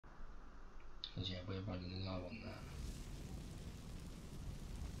because yeah, we're running low on that.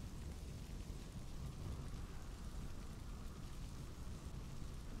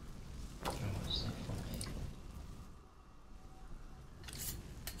 How much is that from me?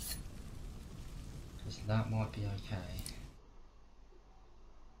 Because that might be okay.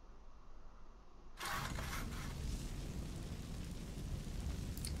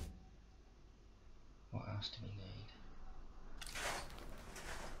 What else do we need?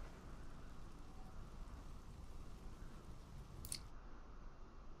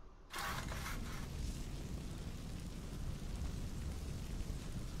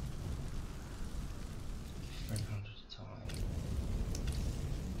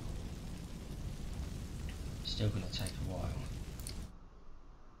 Still going to take a while.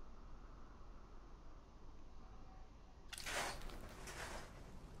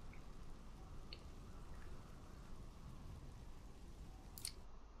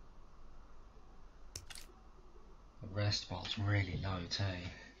 The rest bar's really low too.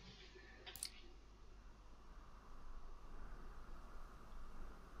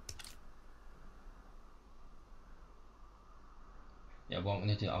 Yeah, what I'm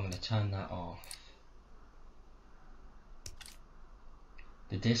going to do, I'm going to turn that off.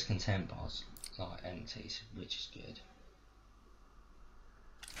 The discontent bar's like empty, which is good.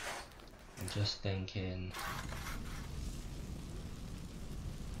 I'm just thinking,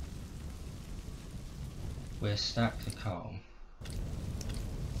 we'll stack the coal.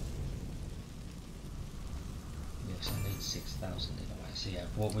 Yes, I need 6,000 anyway. So yeah,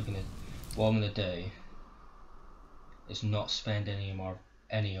 what I'm gonna do is not spend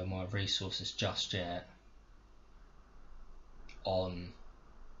any of my resources just yet on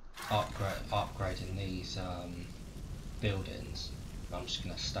upgrading these buildings. I'm just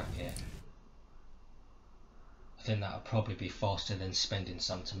gonna stack it. I think that'll probably be faster than spending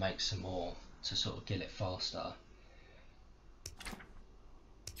some to make some more to sort of get it faster.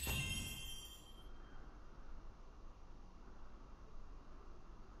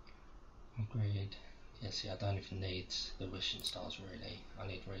 Agreed. Yeah, see, I don't even need the wishing stars really. I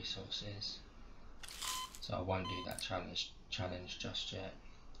need resources, so I won't do that challenge just yet.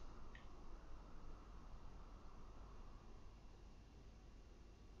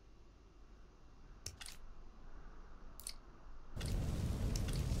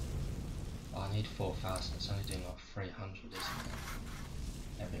 I need 4,000. It's only doing like 300, isn't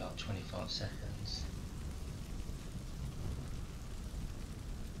it? Every like 25 seconds.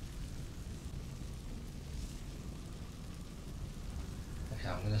 Okay,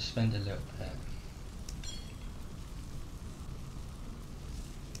 I'm going to spend a little bit.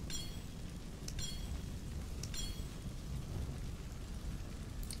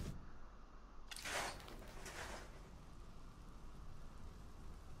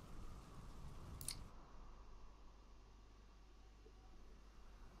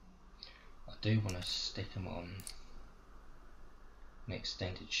 I do want to stick them on an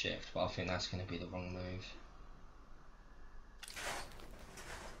extended shift, but I think that's going to be the wrong move.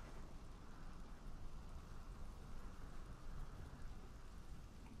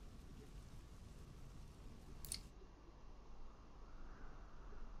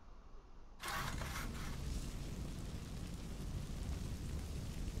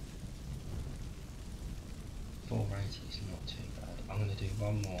 Is not too bad. I'm going to do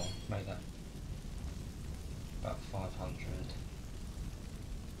one more, make that about 500.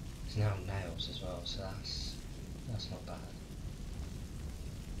 It's now nails as well, so that's not bad.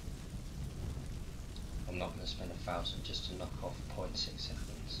 I'm not going to spend 1,000 just to knock off 0.6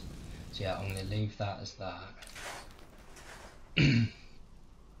 seconds. So yeah, I'm going to leave that as that. Yeah,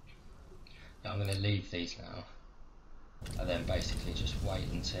 I'm going to leave these now, and then basically just wait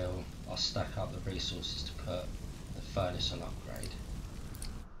until I stack up the resources to put the furnace on upgrade.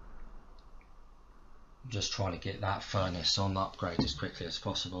 I'm just trying to get that furnace on upgrade as quickly as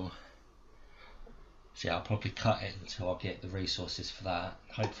possible. So yeah, I'll probably cut it until I get the resources for that.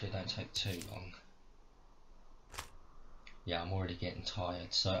 Hopefully it don't take too long. Yeah, I'm already getting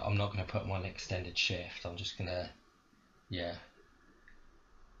tired, so I'm not going to put them on extended shift. I'm just going to, yeah,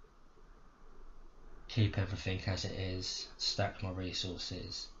 keep everything as it is, stack my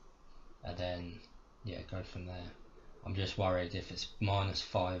resources, and then, yeah, go from there. I'm just worried if it's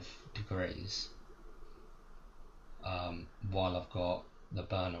 -5 degrees while I've got the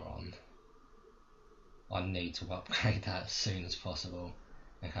burner on. I need to upgrade that as soon as possible.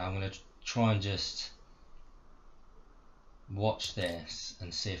 Okay, I'm going to try and just watch this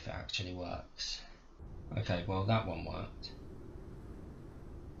and see if it actually works. Okay, well that one worked.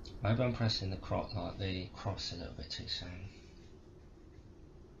 Maybe I'm pressing the cross a little bit too soon.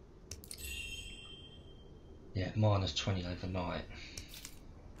 Yeah, minus 20 overnight.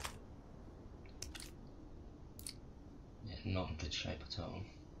 Yeah, not in good shape at all.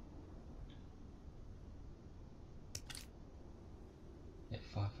 Yeah,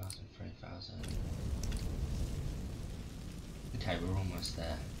 5,000, 3,000. Okay, we're almost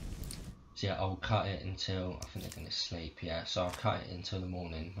there. So yeah, I'll cut it until, I think they're going to sleep, yeah. So I'll cut it until the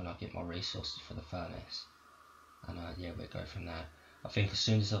morning when I get my resources for the furnace. And yeah, we'll go from there. I think as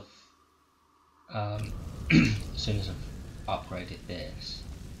soon as I've as soon as I've upgraded this,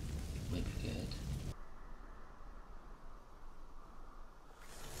 we'll be good.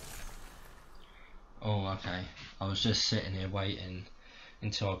 Oh, okay. I was just sitting here waiting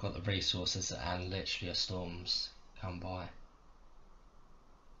until I got the resources and literally a storm's come by.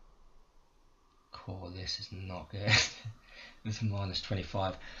 Cool, this is not good. It's minus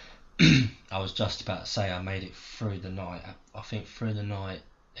 25. I was just about to say I made it through the night. I think through the night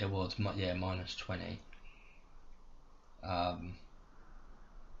it was, yeah, minus 20.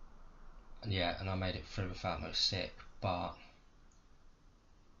 Yeah, and I made it through without no sick, but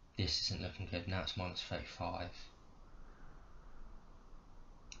this isn't looking good. Now it's minus 35.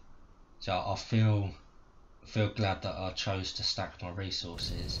 So I feel glad that I chose to stack my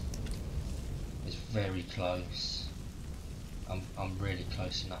resources. It's very close. I'm really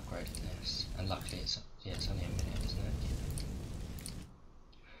close in upgrading this, and luckily it's only a minute, isn't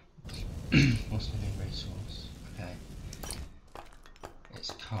it? What's the new resource? Okay,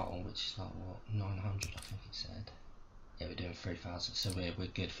 it's coal, which is like what, 900 I think it said. Yeah, we're doing 3,000, so we're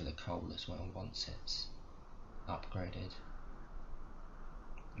good for the coal as well once it's upgraded.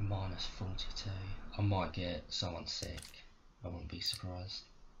 Minus 42. I might get someone sick. I wouldn't be surprised.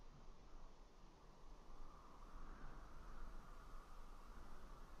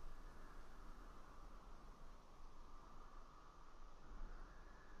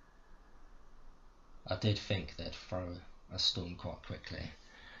 I did think they'd throw a storm quite quickly.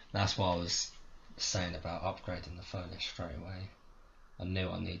 That's why I was saying about upgrading the furnace straight away. I knew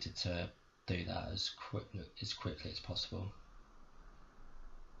I needed to do that as quickly as possible.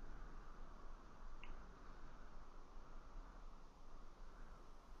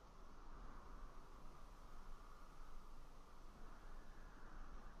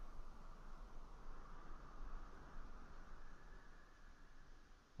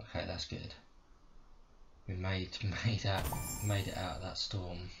 Okay, that's good. We made it out of that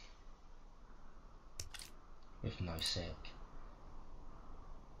storm with no sick.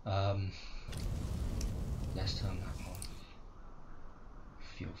 Let's turn that off.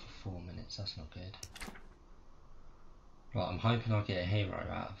 Fuel for 4 minutes. That's not good. Right, I'm hoping I get a hero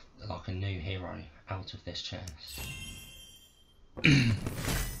out of, like a new hero out of this chest.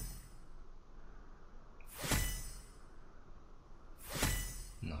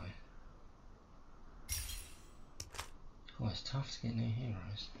 No. Oh, it's tough to get new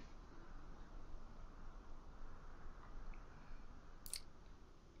heroes.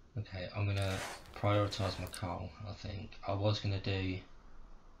 Okay, I'm gonna prioritise my coal, I think. I was gonna do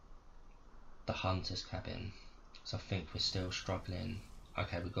the hunter's cabin, so I think we're still struggling.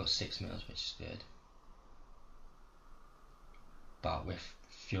 Okay, we've got 6 meals, which is good. But with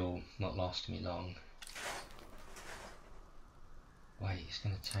fuel not lasting me long. Wait, it's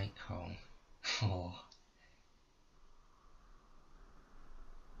gonna take coal. Oh.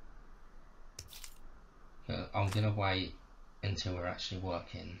 I'm gonna wait until we're actually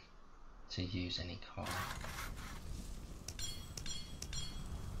working to use any coal.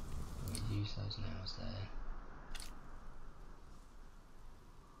 We'll use those nails there.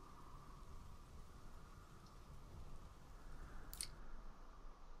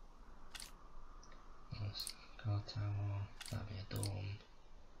 Guard tower, that'll be a dawn.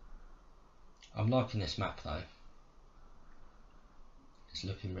 I'm liking this map though. It's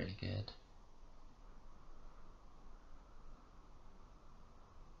looking really good.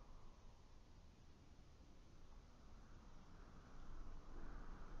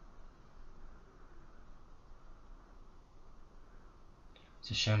 It's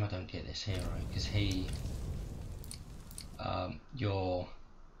a shame I don't get this hero because your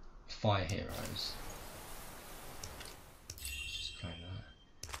fire heroes. Just claim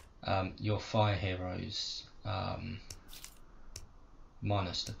that. Your fire heroes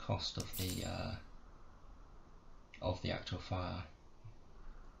minus the cost of the actual fire,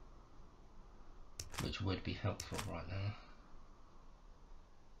 which would be helpful right now.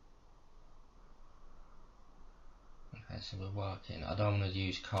 Okay, so we're working. I don't want to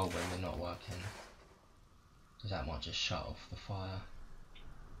use coal when we're not working, because that might just shut off the fire.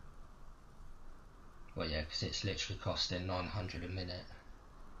 Well, yeah, because it's literally costing 900 a minute.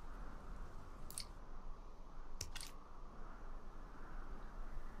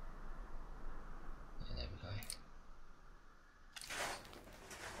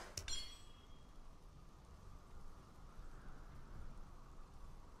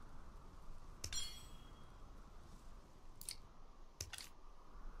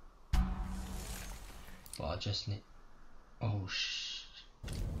 but I just need. Oh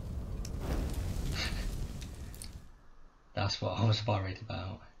That's what I was worried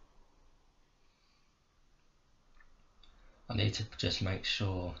about. I need to just make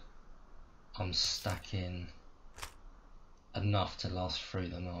sure I'm stacking enough to last through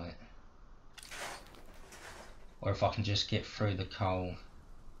the night. Or if I can just get through the coal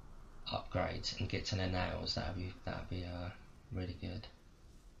upgrades and get to the nails, that'd be really good.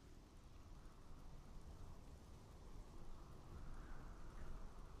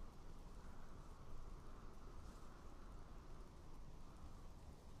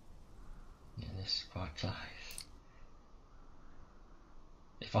 Yeah, this is quite close.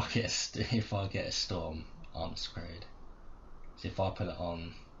 If I get a storm, I'm screwed. So if I put it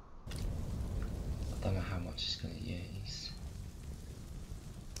on, I don't know how much it's going to use.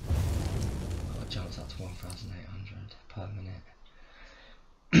 Got jumps up to 1,800 per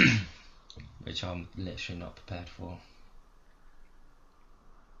minute, which I'm literally not prepared for.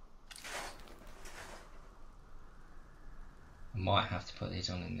 I might have to put these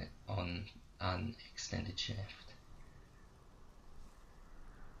on an extended shift,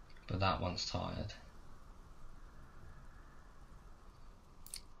 but that one's tired.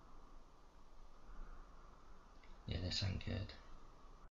 Yeah, this ain't good.